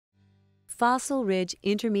Fossil Ridge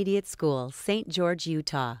Intermediate School, St. George,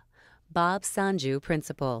 Utah. Bob Sanju,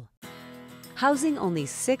 Principal. Housing only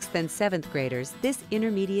 6th and 7th graders, this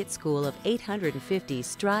intermediate school of 850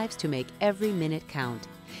 strives to make every minute count.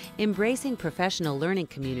 Embracing professional learning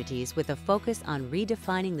communities with a focus on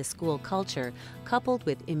redefining the school culture, coupled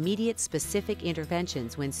with immediate specific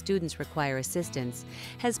interventions when students require assistance,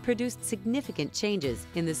 has produced significant changes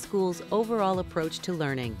in the school's overall approach to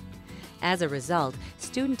learning. As a result,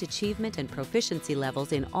 student achievement and proficiency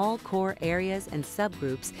levels in all core areas and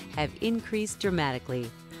subgroups have increased dramatically.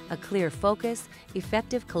 A clear focus,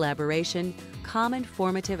 effective collaboration, common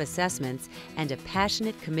formative assessments, and a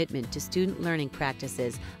passionate commitment to student learning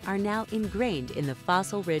practices are now ingrained in the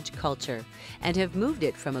Fossil Ridge culture and have moved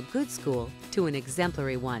it from a good school to an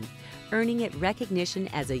exemplary one, earning it recognition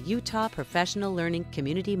as a Utah Professional Learning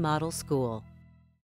Community Model School.